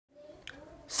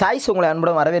Choice உங்களை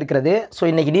அன்புடன் வரவேற்கிறது. ஸோ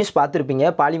இன்றைக்கி நியூஸ் பார்த்துருப்பீங்க.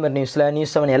 பாலிமர் நியூஸில்,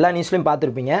 நியூஸ்7 எல்லா நியூஸ்லையும்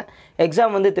பார்த்துருப்பீங்க.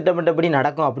 எக்ஸாம் வந்து திட்டமிட்டபடி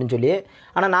நடக்கும் அப்படின்னு சொல்லி.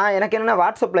 ஆனால் எனக்கு என்னென்னா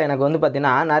வாட்ஸ்அப்பில் எனக்கு வந்து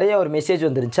பார்த்தீங்கன்னா நிறைய ஒரு மெசேஜ்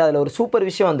வந்துருந்துச்சு. அதில் ஒரு சூப்பர்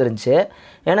விஷயம் வந்துருந்துச்சு.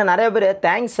 ஏன்னா நிறைய பேர்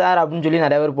தேங்க்ஸ் சார் அப்படின்னு சொல்லி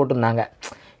நிறைய பேர் போட்டிருந்தாங்க.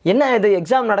 என்ன இது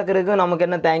எக்ஸாம் நடக்கிறதுக்கு நமக்கு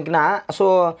என்ன தேங்க்னா, ஸோ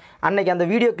அன்றைக்கி அந்த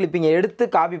வீடியோ கிளிப்பிங்கை எடுத்து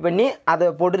காப்பி பண்ணி அதை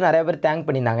போட்டு நிறைய பேர் தேங்க்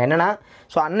பண்ணியிருந்தாங்க. என்னென்னா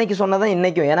ஸோ அன்றைக்கி சொன்னதான்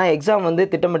இன்றைக்கும், ஏன்னா எக்ஸாம் வந்து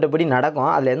திட்டமிட்டபடி நடக்கும்,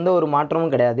 அதில் எந்த ஒரு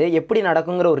மாற்றமும் கிடையாது. எப்படி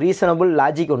நடக்குங்கிற ஒரு ரீசனபிள்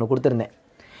லாஜிக் ஒன்று கொடுத்துருந்தேன்.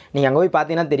 நீங்கள் அங்கே போய்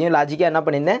பார்த்தீங்கன்னா தெரியும். லாஜிக்காக என்ன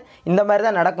பண்ணியிருந்தேன், இந்த மாதிரி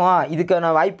தான் நடக்கும்,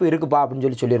 இதுக்கான வாய்ப்பு இருக்குப்பா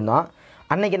அப்படின்னு சொல்லியிருந்தோம்.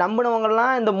 அன்றைக்கி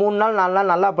நம்பினவங்கலாம் இந்த 3 நாள் 4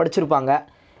 நாள் நல்லா படிச்சிருப்பாங்க.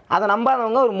 அதை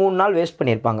நம்பாதவங்க ஒரு 3 நாள் வேஸ்ட்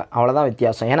பண்ணியிருப்பாங்க. அவ்வளோதான்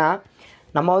வித்தியாசம். ஏன்னா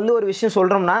நம்ம வந்து ஒரு விஷயம்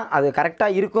சொல்கிறோம்னா அது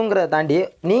கரெக்டாக இருக்குங்கிறத தாண்டி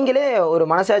நீங்களே ஒரு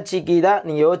மனசாட்சிக்கு தான்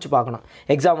நீங்கள் யோசிச்சு பார்க்கணும்.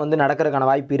 எக்ஸாம் வந்து நடக்கிறதுக்கான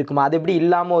வாய்ப்பு இருக்குமா, அது எப்படி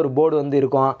இல்லாமல் ஒரு போர்டு வந்து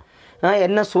இருக்கும்,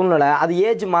 என்ன சூழ்நிலை, அது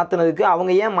ஏஜ் மாற்றினதுக்கு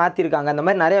அவங்க ஏன் மாற்றிருக்காங்க, அந்த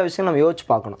மாதிரி நிறையா விஷயம் நம்ம யோசிச்சு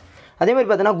பார்க்கணும். அதேமாதிரி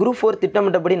பார்த்தீங்கன்னா குரூப் 4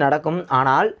 திட்டமிட்டபடி நடக்கும்.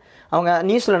 ஆனால் அவங்க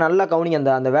நியூஸில் நல்லா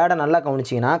கவனிங்க, அந்த வேடை நல்லா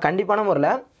கவனிச்சிங்கன்னா கண்டிப்பான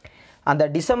முறையில் அந்த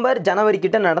டிசம்பர் ஜனவரி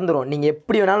கிட்ட நடந்துடும். நீங்கள்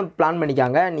எப்படி வேணாலும் பிளான்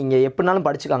பண்ணிக்காங்க, நீங்கள் எப்படினாலும்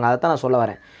படிச்சுக்காங்க. அதை தான் நான் சொல்ல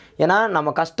வரேன். ஏன்னா நம்ம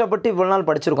கஷ்டப்பட்டு இவ்வளோ நாள்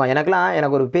படிச்சிருக்கோம்.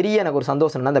 எனக்கு ஒரு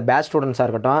சந்தோஷம் என்ன, அந்த பேட்ச் ஸ்டூடெண்ட்ஸாக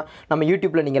இருக்கட்டும், நம்ம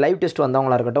யூடியூப்பில் நீங்கள் லைவ் டெஸ்ட்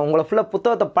வந்தவங்களாக இருக்கட்டும், உங்களை ஃபுல்லாக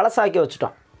புத்தகத்தை பழசாக்கி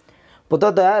வச்சுட்டோம்.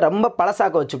 புத்தகத்தை ரொம்ப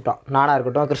பழசாக்க வச்சுக்கிட்டோம். நானாக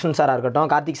இருக்கட்டும், கிருஷ்ணன் சாராக இருக்கட்டும்,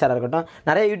 கார்த்திக் சாராக இருக்கட்டும்,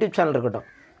 நிறைய யூடியூப் சேனல் இருக்கட்டும்,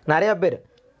 நிறையா பேர்,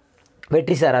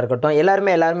 வெற்றி சாராக இருக்கட்டும்,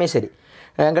 எல்லாருமே சரி,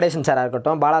 வெங்கடேசன் சாராக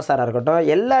இருக்கட்டும், பாலா சாராக இருக்கட்டும்,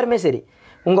 எல்லாருமே சரி,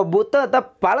 உங்கள் புத்தகத்தை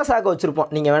பழசாக்க வச்சுருப்போம்.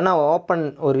 நீங்கள் வேணால் ஓப்பன்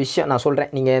ஒரு விஷயம் நான்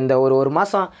சொல்கிறேன். நீங்கள் இந்த ஒரு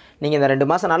மாதம், நீங்கள் இந்த 2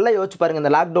 மாதம் நல்லா யோசிச்சு பாருங்கள்.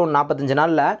 இந்த லாக்டவுன் 45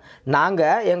 நாளில்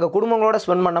நாங்கள் எங்கள் குடும்பங்களோட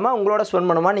ஸ்பெண்ட் பண்ணோமா, உங்களோட ஸ்பெண்ட்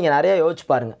பண்ணோமா, நீங்கள் நிறையா யோசிச்சு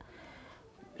பாருங்கள்.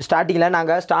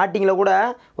 ஸ்டார்டிங்கில் கூட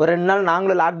ஒரு 2 நாள்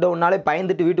நாங்களும் லாக்டவுன்னாலே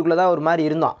பயந்துட்டு வீட்டுக்குள்ளே தான் ஒரு மாதிரி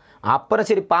இருந்தோம். அப்புறம்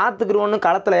சரி பார்த்துக்குறோன்னு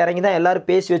களத்தில் இறங்கி தான் எல்லோரும்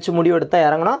பேசி வச்சு முடிவு எடுத்து தான்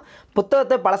இறங்கினோம்.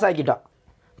 புத்தகத்தை பழசாக்கிட்டோம்.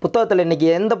 புத்தகத்தில் இன்றைக்கி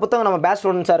எந்த புத்தகம், நம்ம பேட்ச்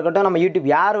ஸ்டூடெண்ட்ஸாக இருக்கட்டும், நம்ம யூடியூப்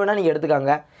யார் வேணால் நீங்கள்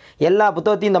எடுத்துக்காங்க, எல்லா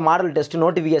புத்தகத்தையும் இந்த மாடல் டெஸ்ட்டு,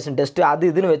 நோட்டிஃபிகேஷன் டெஸ்ட்டு, அது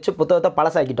இதுன்னு வச்சு புத்தகத்தை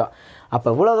பழசாக்கிட்டோம். அப்போ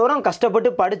இவ்வளோ தூரம் கஷ்டப்பட்டு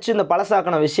படித்து இந்த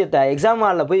பழசாக்கின விஷயத்தை எக்ஸாம்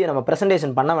ஹாலில் போய் நம்ம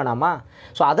ப்ரெசன்டேஷன் பண்ண வேணாமா?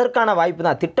 ஸோ அதற்கான வாய்ப்பு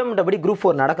தான் திட்டமிட்டபடி குரூப்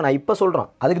 4 நடக்கணும். இப்போ சொல்கிறோம்,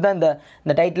 அதுக்கு தான்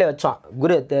இந்த டைட்டிலே வச்சோம்.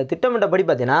 திட்டமிட்டபடி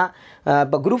பார்த்தீங்கன்னா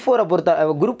இப்போ குரூப்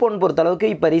 1 பொறுத்தளவுக்கு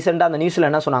இப்போ ரீசெண்டாக அந்த நியூஸில்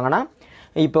என்ன சொன்னாங்கன்னா,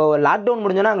 இப்போ லாக்டவுன்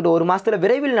முடிஞ்சோன்னா அங்கிட்டு 1 மாதத்தில்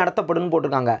விரைவில் நடத்தப்படும்னு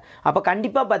போட்டிருக்காங்க. அப்போ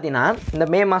கண்டிப்பாக பார்த்தீங்கன்னா இந்த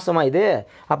மே மாதமாக இது,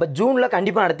 அப்போ ஜூனில்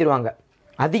கண்டிப்பாக நடத்திடுவாங்க.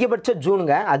 அதிகபட்ச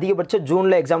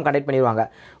ஜூனில் எக்ஸாம் கண்டக்ட் பண்ணிடுவாங்க.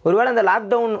 ஒருவேளை இந்த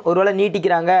லாக்டவுன் ஒருவேளை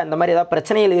நீட்டிக்கிறாங்க, இந்த மாதிரி ஏதாவது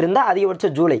பிரச்சனைகள் இருந்தால்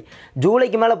அதிகபட்சம்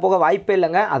ஜூலைக்கு மேலே போக வாய்ப்பே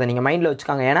இல்லைங்க. அதை நீங்கள் மைண்டில்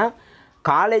வச்சுக்காங்க. ஏன்னா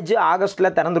காலேஜ்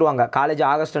ஆகஸ்ட்டில் திறந்துருவாங்க. காலேஜ்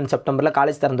ஆகஸ்ட் அண்ட் செப்டம்பரில்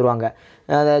காலேஜ் திறந்துருவாங்க.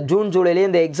 ஜூன் ஜூலைலேயே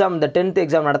இந்த எக்ஸாம், இந்த 10th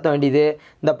எக்ஸாம் நடத்த வேண்டியது,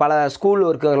 இந்த பல ஸ்கூல்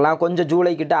ஒர்க்குகள்லாம் கொஞ்சம்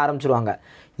ஜூலை கிட்ட ஆரம்பிச்சிருவாங்க.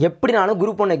 எப்படினாலும்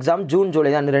குரூப் 1 எக்ஸாம் ஜூன்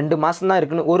ஜூலை தான். 2 மாதம் தான்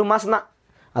இருக்குன்னு, 1 மாதம் தான்,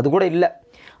 அது கூட இல்லை.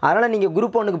 அதனால் நீங்கள்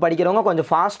குரூப் 1க்கு படிக்கிறவங்க கொஞ்சம்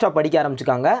ஃபாஸ்ட்டாக படிக்க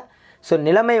ஆரம்பிச்சுக்காங்க. ஸோ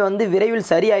நிலைமை வந்து விரைவில்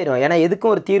சரியாயிடும். ஏன்னா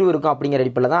எதுக்கும் ஒரு தீர்வு இருக்கும் அப்படிங்கிற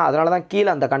அடிப்படையில் தான். அதனால தான் கீழே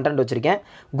அந்த கண்டென்ட் வச்சுருக்கேன்.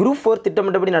 குரூப் 4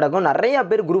 திட்டமிட்டபடி நடக்கும். நிறையா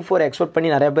பேர் குரூப் 4 எக்ஸ்பெக்ட் பண்ணி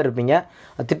நிறைய பேர் இருப்பீங்க.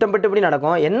 திட்டமிட்டபடி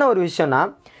நடக்கும். என்ன ஒரு விஷயம்னா,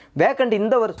 வேக்கண்ட்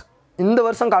இந்த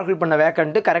வருஷம் கால்குலேட் பண்ண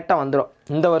வேக்கண்ட்டு கரெக்டாக வந்துடும்.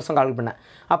 இந்த வருஷம் கால்குலேட் பண்ண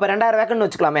அப்போ 2000 வேக்கண்ட்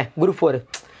வச்சுக்கலாமே குரூப் 4.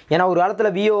 ஏன்னா ஒரு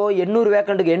காலத்தில் விஓ 800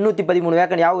 வேக்கண்ட்டுக்கு 813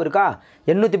 வேக்கண்ட் யாவும் இருக்கா,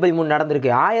 813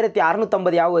 நடந்திருக்கு.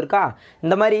 1650 யாவும் இருக்கா.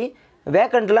 இந்த மாதிரி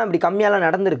வேக்கண்ட்லாம் இப்படி கம்மியாலாம்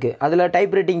நடந்திருக்கு. அதில்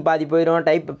டைப் ரைட்டிங் பாதி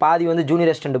போயிடும், பாதி வந்து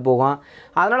ஜூனியர் அசிஸ்டண்ட் போகும்.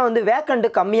 அதனால் வந்து வேக்கண்ட்டு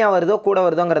கம்மியாக வருதோ கூட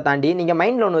வருதோங்கிற தாண்டி நீங்கள்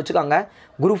மைண்டில் ஒன்று வச்சுக்கோங்க.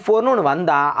 குரூப் 4ன்னு ஒன்று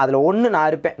வந்தால் அதில் நான்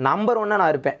இருப்பேன், நம்பர் 1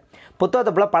 நான் இருப்பேன்.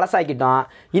 புத்தகத்தை ஃபுல்லாக பழசாக்கிட்டோம்.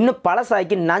 இன்னும்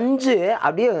பழசாக்கி நஞ்சு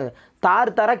அப்படியே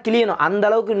தாராக கிளியணும்.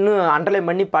 அந்தளவுக்கு இன்னும் அண்டர்லைன்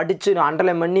பண்ணி படித்து,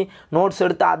 அண்டர்லைன் பண்ணி நோட்ஸ்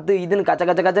எடுத்து அது இதுன்னு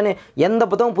கச்சன்னு எந்த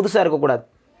புத்தகம் புதுசாக இருக்கக்கூடாது.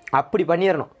 அப்படி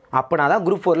பண்ணிடணும். அப்படின்னா தான்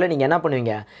குரூப் 4ல் நீங்கள் என்ன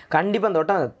பண்ணுவீங்க, கண்டிப்பாக அந்த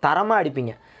வட்டம் தரமாக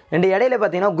அடிப்பீங்க. இடையில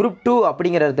பார்த்தீங்கன்னா குரூப் 2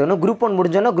 அப்படிங்கிறது ஒன்று, குரூப் 1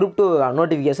 முடிஞ்சோன்னா குரூப் 2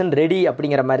 நோட்டிஃபிகேஷன் ரெடி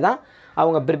அப்படிங்கிற மாதிரி தான்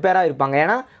அவங்க ப்ரிப்பேராக இருப்பாங்க.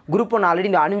 ஏன்னா குரூப் 1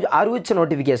 ஆல்ரெடி அறிவித்த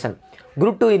நோட்டிஃபிகேஷன்,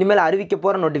 குரூப் 2 இனிமேல் அறிவிக்க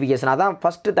போகிற நோட்டிஃபிகேஷன், அதான்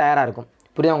ஃபஸ்ட்டு தயாராக இருக்கும்.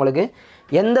 புரியுதா உங்களுக்கு?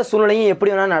 எந்த சூழ்நிலையும் எப்படி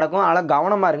வேணாலும் நடக்கும். அதனால்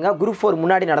கவனமாக இருங்க. குரூப் 4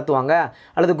 முன்னாடி நடத்துவாங்க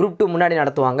அல்லது குரூப் 2 முன்னாடி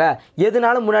நடத்துவாங்க,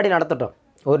 எதுனாலும் முன்னாடி நடத்தட்டும்.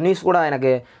 ஒரு நியூஸ் கூட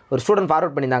எனக்கு ஒரு ஸ்டூடெண்ட்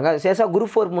ஃபார்வர்ட் பண்ணியிருந்தாங்க, சேஷா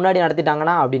குரூப் 4 முன்னாடி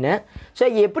நடத்திட்டாங்கன்னா அப்படின்னு. ஸோ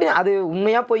எப்படி அது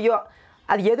உண்மையாக பொய்யோ,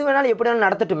 அது எது வேணாலும் எப்படி வேணாலும்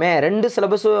நடத்தட்டுமே. 2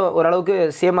 சிலபஸும் ஓரளவுக்கு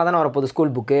சேமாக தானே வரப்போகுது.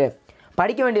 ஸ்கூல் புக்கு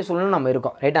படிக்க வேண்டிய சூழ்நிலை நம்ம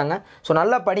இருக்கோம், ரைட்டாங்க? ஸோ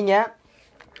நல்லா படிங்க.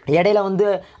 இடையில வந்து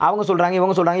அவங்க சொல்கிறாங்க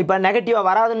இவங்க சொல்கிறாங்க. இப்போ நெகட்டிவாக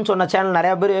வராதுன்னு சொன்ன சேனல்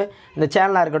நிறையா பேர், இந்த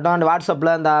சேனலாக இருக்கட்டும், அந்த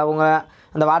வாட்ஸ்அப்பில்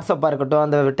அந்த வாட்ஸ்அப்பாக இருக்கட்டும்,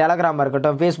 அந்த டெலகிராமாக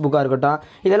இருக்கட்டும், ஃபேஸ்புக்காக இருக்கட்டும்,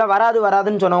 இதெல்லாம்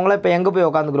வராதுன்னு சொன்னவங்கள இப்போ எங்கே போய்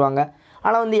உட்காந்துக்குருவாங்க.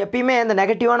 ஆனால் வந்து எப்பயுமே அந்த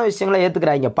நெகட்டிவான விஷயங்களை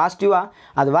ஏற்றுக்கிறாங்க. பாசிட்டிவாக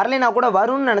அது வரலைன்னா கூட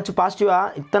வரும்னு நினச்சி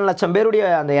பாசிட்டிவாக இத்தனை லட்சம் பேருடைய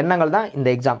அந்த எண்ணங்கள் தான் இந்த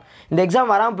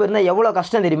எக்ஸாம் வராமல் போயிருந்தால் எவ்வளோ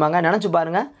கஷ்டம் தெரியுமாங்க? நினச்சி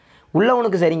பாருங்கள்.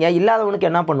 உள்ளவனுக்கு சரிங்க, இல்லாதவனுக்கு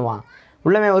என்ன பண்ணுவான்?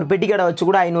 உள்ளவே ஒரு பெட்டி கடை வச்சு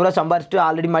கூட 500 சம்பாரிச்சிட்டு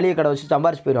ஆல்ரெடி மளிகை கடை வச்சு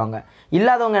சம்பாரிச்சு போயிடுவாங்க.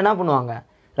 இல்லாதவங்க என்ன பண்ணுவாங்க,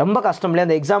 ரொம்ப கஷ்டம் இல்லையா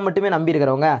அந்த எக்ஸாம் மட்டுமே நம்பி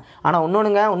இருக்கிறவங்க. ஆனால்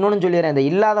இன்னொன்று சொல்லிடுறேன், இந்த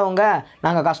இல்லாதவங்க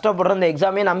நாங்கள் கஷ்டப்படுறோம் இந்த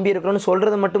எக்ஸாமே நம்பி இருக்கிறோன்னு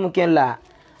சொல்கிறது மட்டும் முக்கியம் இல்லை,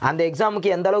 அந்த எக்ஸாமுக்கு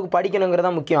எந்த அளவுக்கு படிக்கணுங்கிறது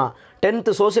தான் முக்கியம். 10th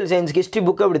சோஷியல் சயின்ஸுக்கு ஹிஸ்ட்ரி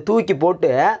புக்கு அப்படி தூக்கி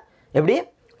போட்டு, எப்படி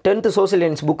 10th சோஷியல்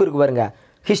சயின்ஸ் புக்கு இருக்குது பாருங்க,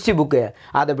 ஹிஸ்ட்ரி புக்கு,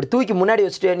 அதை அப்படி தூக்கி முன்னாடி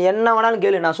வச்சுட்டு நீ என்ன வேணாலும்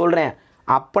கேளு நான் சொல்கிறேன்,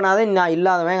 அப்போனா தான் நான்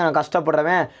இல்லாதவன் நான்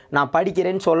கஷ்டப்படுறவன் நான்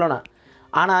படிக்கிறேன்னு சொல்லணும்.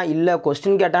 ஆனால் இல்லை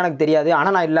கொஸ்டின் கேட்டால் எனக்கு தெரியாது,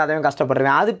 ஆனால் நான் இல்லாதவன்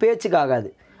கஷ்டப்படுறேன், அது பேச்சுக்கு ஆகாது.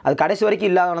 அது கடைசி வரைக்கும்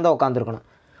இல்லாதவனை தான் உட்காந்துருக்கணும்.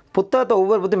 புத்தகத்தை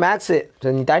ஒவ்வொரு மேக்ஸு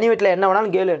நீ தனி வீட்டில் என்ன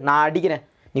வேணாலும் கேளு நான் அடிக்கிறேன்,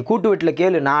 நீ கூட்டு வீட்டில்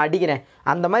கேளு நான் அடிக்கிறேன்,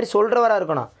 அந்த மாதிரி சொல்கிறவராக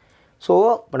இருக்கணும். ஸோ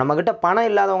இப்போ நம்மக்கிட்ட பணம்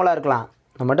இல்லாதவங்களாக இருக்கலாம்,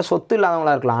 நம்மகிட்ட சொத்து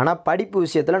இல்லாதவங்களாக இருக்கலாம், ஆனால் படிப்பு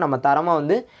விஷயத்தில் நம்ம தரமாக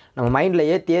வந்து நம்ம மைண்டில்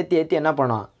ஏற்றி என்ன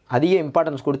பண்ணோம், அதிக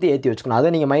இம்பார்ட்டன்ஸ் கொடுத்து ஏற்றி வச்சுக்கணும். அதை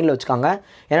நீங்கள் மைண்டில் வச்சுக்காங்க.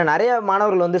 ஏன்னா நிறைய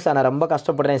மாணவர்கள் வந்து சார் நான் ரொம்ப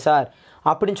கஷ்டப்படுறேன் சார்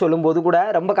அப்படின்னு சொல்லும்போது கூட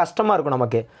ரொம்ப கஷ்டமாக இருக்கும்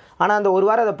நமக்கு. ஆனால் அந்த ஒரு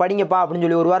வாரம் அதை படிங்கப்பா அப்படின்னு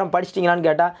சொல்லி ஒரு வாரம் படிச்சிட்டிங்களான்னு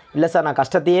கேட்டால் இல்லை சார் நான்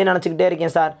கஷ்டத்தையே நினச்சிக்கிட்டே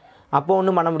இருக்கேன் சார், அப்போ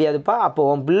ஒன்றும் பண்ண முடியாதுப்பா, அப்போ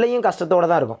உன் பிள்ளையும் கஷ்டத்தோடு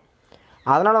தான் இருக்கும்.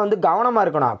 அதனால் வந்து கவனமாக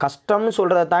இருக்கணும், கஷ்டம்னு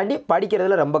சொல்கிறத தாண்டி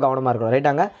படிக்கிறதுல ரொம்ப கவனமாக இருக்கணும்.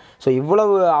 ரைட்டாங்க. ஸோ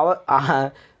இவ்வளவு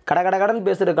கடன்னு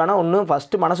பேசுகிறதுக்கான ஒன்றும்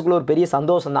ஃபஸ்ட்டு மனசுக்குள்ளே ஒரு பெரிய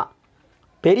சந்தோஷம் தான்,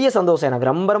 பெரிய சந்தோஷம்,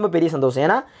 எனக்கு ரொம்ப பெரிய சந்தோஷம்.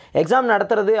 ஏன்னா எக்ஸாம்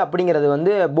நடத்துறது அப்படிங்கிறது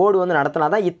வந்து போர்டு வந்து நடத்தினா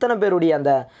தான் இத்தனை பேருடைய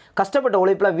அந்த கஷ்டப்பட்ட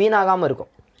உழைப்பில் வீணாகாமல்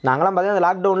இருக்கும். நாங்களாம் பார்த்தீங்கன்னா அந்த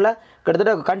லாக்டவுனில்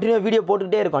கிட்டத்தட்ட கண்டினியூ வீடியோ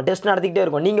போட்டுக்கிட்டே இருக்கோம், டெஸ்ட் நடத்திக்கிட்டே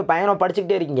இருக்கோம், நீங்கள் பயணம்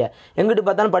படிச்சுக்கிட்டே இருக்கீங்க, எங்கிட்டு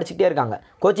பார்த்தாலும் படிச்சுக்கிட்டே இருக்காங்க.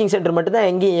 கோச்சிங் சென்டர் மட்டும்தான்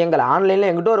எங்கேயும் இயங்கலை, ஆன்லைனில்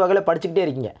எங்கிட்ட ஒரு வகையில் படிச்சுக்கிட்டே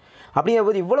இருக்கீங்க. அப்படிங்கிற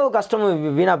போது இவ்வளோ கஷ்டமும்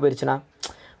வீணாக போயிடுச்சுன்னா,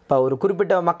 இப்போ ஒரு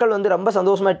குறிப்பிட்ட மக்கள் வந்து ரொம்ப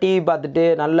சந்தோஷமாக டிவி பார்த்துட்டு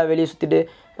நல்லா வெளியே சுற்றிட்டு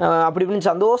அப்படி இப்படின்னு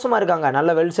சந்தோஷமாக இருக்காங்க,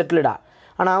 நல்ல வெல் செட்டில்டாக.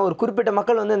 ஆனால் ஒரு குறிப்பிட்ட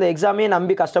மக்கள் வந்து இந்த எக்ஸாமே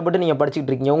நம்பி கஷ்டப்பட்டு நீங்கள்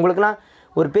படிச்சுக்கிட்டு இருக்கீங்க. உங்களுக்குலாம்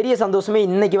ஒரு பெரிய சந்தோஷமே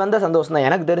இன்றைக்கி வந்த சந்தோஷம் தான்.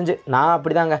 எனக்கு தெரிஞ்சு நான்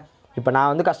அப்படி தாங்க, இப்போ நான்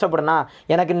வந்து கஷ்டப்படுறேன்னா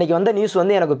எனக்கு இன்றைக்கி வந்த நியூஸ்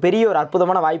வந்து எனக்கு பெரிய ஒரு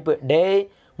அற்புதமான வாய்ப்பு. டேய்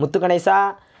முத்துக்கணேசா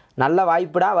நல்ல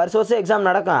வாய்ப்புடா, வருஷம் எக்ஸாம்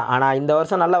நடக்கும், ஆனால் இந்த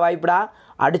வருஷம் நல்ல வாய்ப்புடா,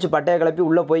 அடித்து பட்டையை கிளப்பி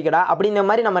உள்ளே போய்க்கடா அப்படின்ற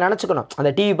மாதிரி நம்ம நினச்சிக்கணும். அந்த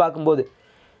டிவி பார்க்கும்போது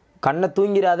கண்ணை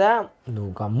தூங்கிடாத,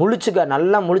 முழிச்சுக்க,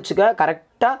 நல்லா முழிச்சுக்க,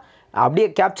 கரெக்டாக அப்படியே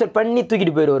கேப்சர் பண்ணி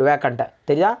தூக்கிட்டு போயிடு ஒரு வேக்கண்ட்டை.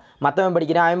 தெரியுதா, மற்றவன்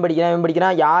படிக்கிறான் அவன்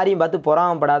படிக்கிறான் யாரையும் பார்த்து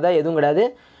பொறாமப்படாத, எதுவும் கிடையாது.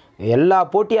 எல்லா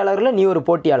போட்டியாளர்களும் நீ ஒரு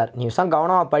போட்டியாளர், நீ தான்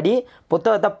கவனமாக படி,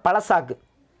 புத்தகத்தை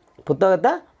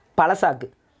பழசாக்கு.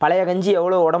 பழைய கஞ்சி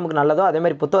எவ்வளோ உடம்புக்கு நல்லதோ அதே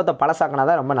மாதிரி புத்தகத்தை பழசாக்கினா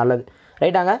தான் ரொம்ப நல்லது.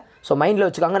 ரைட்டாங்க. ஸோ மைண்டில்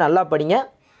வச்சுக்காங்க, நல்லா படிங்க.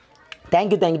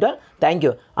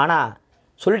 தேங்க்யூ. ஆனால்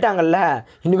சொல்லிட்டாங்கல்ல,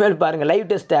 இனிமேல் பாருங்கள் லைவ்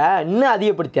டெஸ்ட்டை இன்னும்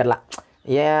அதிகப்படுத்திடலாம்.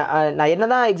 நான் என்ன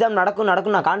தான் எக்ஸாம் நடக்கும்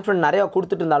நான் கான்ஃபிடன்ட் நிறையா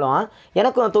கொடுத்துட்டு இருந்தாலும்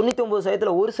எனக்கு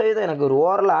 99% 1% எனக்கு ஒரு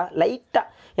ஓரலாக லைட்டாக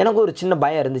எனக்கு ஒரு சின்ன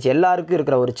பயம் இருந்துச்சு. எல்லாருக்கும்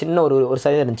இருக்கிற ஒரு சின்ன ஒரு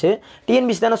சதவீதம் இருந்துச்சு.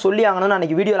 டிஎன்பிசி தானே சொல்லி ஆகணும்னு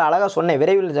அன்றைக்கி வீடியோவில் அழகாக சொன்னேன்,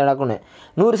 விரைவில் நடக்கும்னு.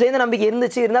 100% நம்பிக்கை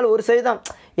இருந்துச்சு, இருந்தாலும்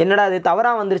 1% என்னடா அது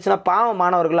தவறாக வந்துருச்சுன்னா பாவம்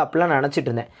மாணவர்கள் அப்படிலாம் நான் நினச்சிட்டு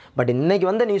இருந்தேன். பட் இன்றைக்கி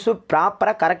வந்து நியூஸு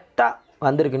ப்ராப்பராக கரெக்டாக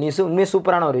வந்திருக்கு. நியூஸு உண்மையாக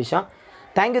சூப்பரான ஒரு விஷயம்.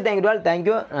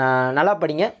 தேங்க்யூ. நல்லா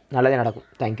படிங்க, நல்லதே நடக்கும்.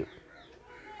 தேங்க்யூ.